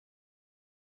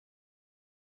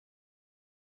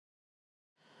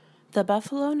The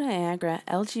Buffalo-Niagara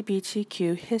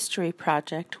LGBTQ History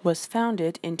Project was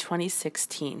founded in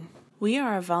 2016. We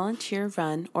are a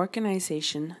volunteer-run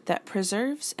organization that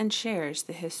preserves and shares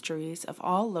the histories of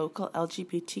all local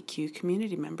LGBTQ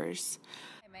community members.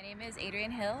 My name is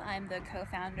Adrienne Hill. I'm the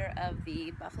co-founder of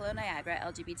the Buffalo-Niagara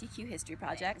LGBTQ History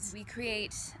Project. We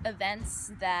create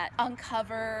events that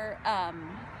uncover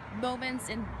moments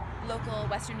in local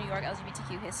Western New York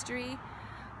LGBTQ history.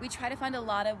 We try to find a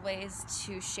lot of ways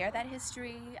to share that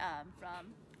history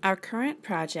Our current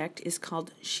project is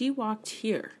called She Walked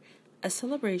Here, a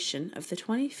celebration of the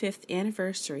 25th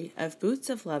anniversary of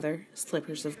Boots of Leather,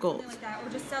 Slippers of Gold. Like that.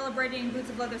 We're just celebrating Boots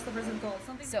of Leather, Slippers of Gold.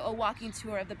 So a walking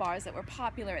tour of the bars that were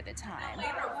popular at the time.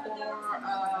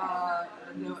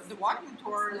 For the walking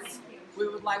tours, we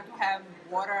would like to have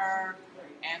water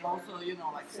and also,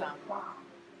 like some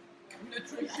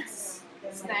nutritious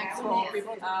snacks for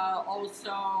people.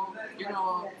 Also,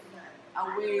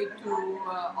 a way to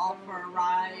offer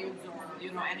rides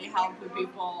or, any help to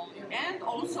people. And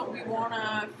also we want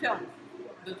to film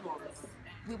the tours.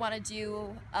 We want to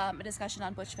do a discussion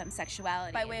on butch femme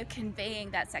sexuality by way of conveying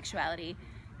that sexuality,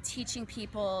 teaching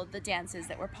people the dances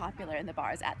that were popular in the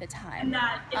bars at the time. And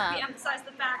that if we emphasize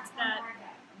the fact that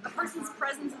a person's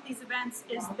presence at these events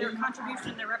is their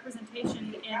contribution, their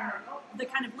representation in the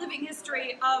kind of living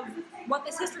history of what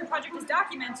this history project is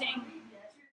documenting.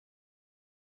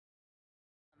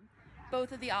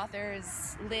 Both of the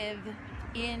authors live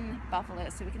in Buffalo,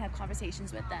 so we can have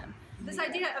conversations with them. This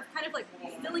idea of kind of like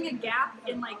filling a gap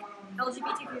in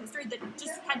LGBTQ history that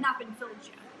just had not been filled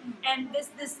yet. And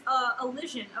this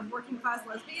elision of working class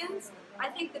lesbians, I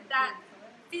think that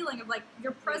feeling of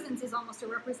your presence is almost a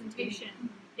representation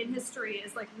in history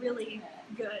is really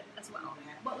good as well.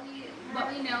 What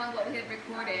we know and what we have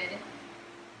recorded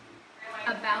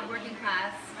about working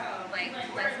class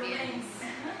lesbians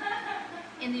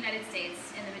in the United States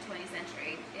in the mid-20th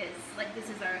century is this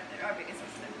is our biggest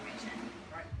source of information.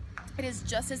 It is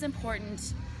just as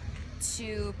important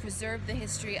to preserve the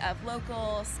history of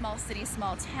local, small city,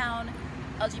 small town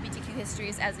LGBTQ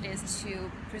histories as it is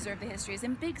to preserve the histories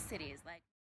in big cities.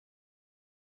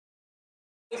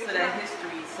 Most of that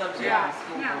history subject in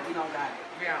school, but we don't got it.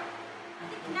 Yeah.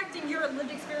 Connecting your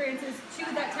lived experiences to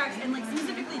that text and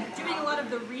specifically doing a lot of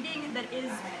the reading that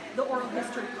is the oral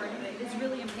history part of it is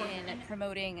really important. In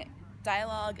promoting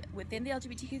dialogue within the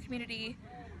LGBTQ community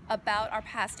about our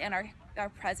past and our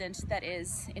present that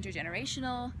is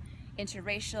intergenerational,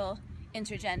 interracial,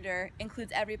 intergender,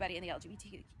 includes everybody in the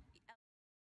LGBTQ.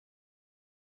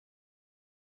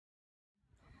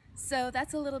 So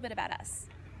that's a little bit about us.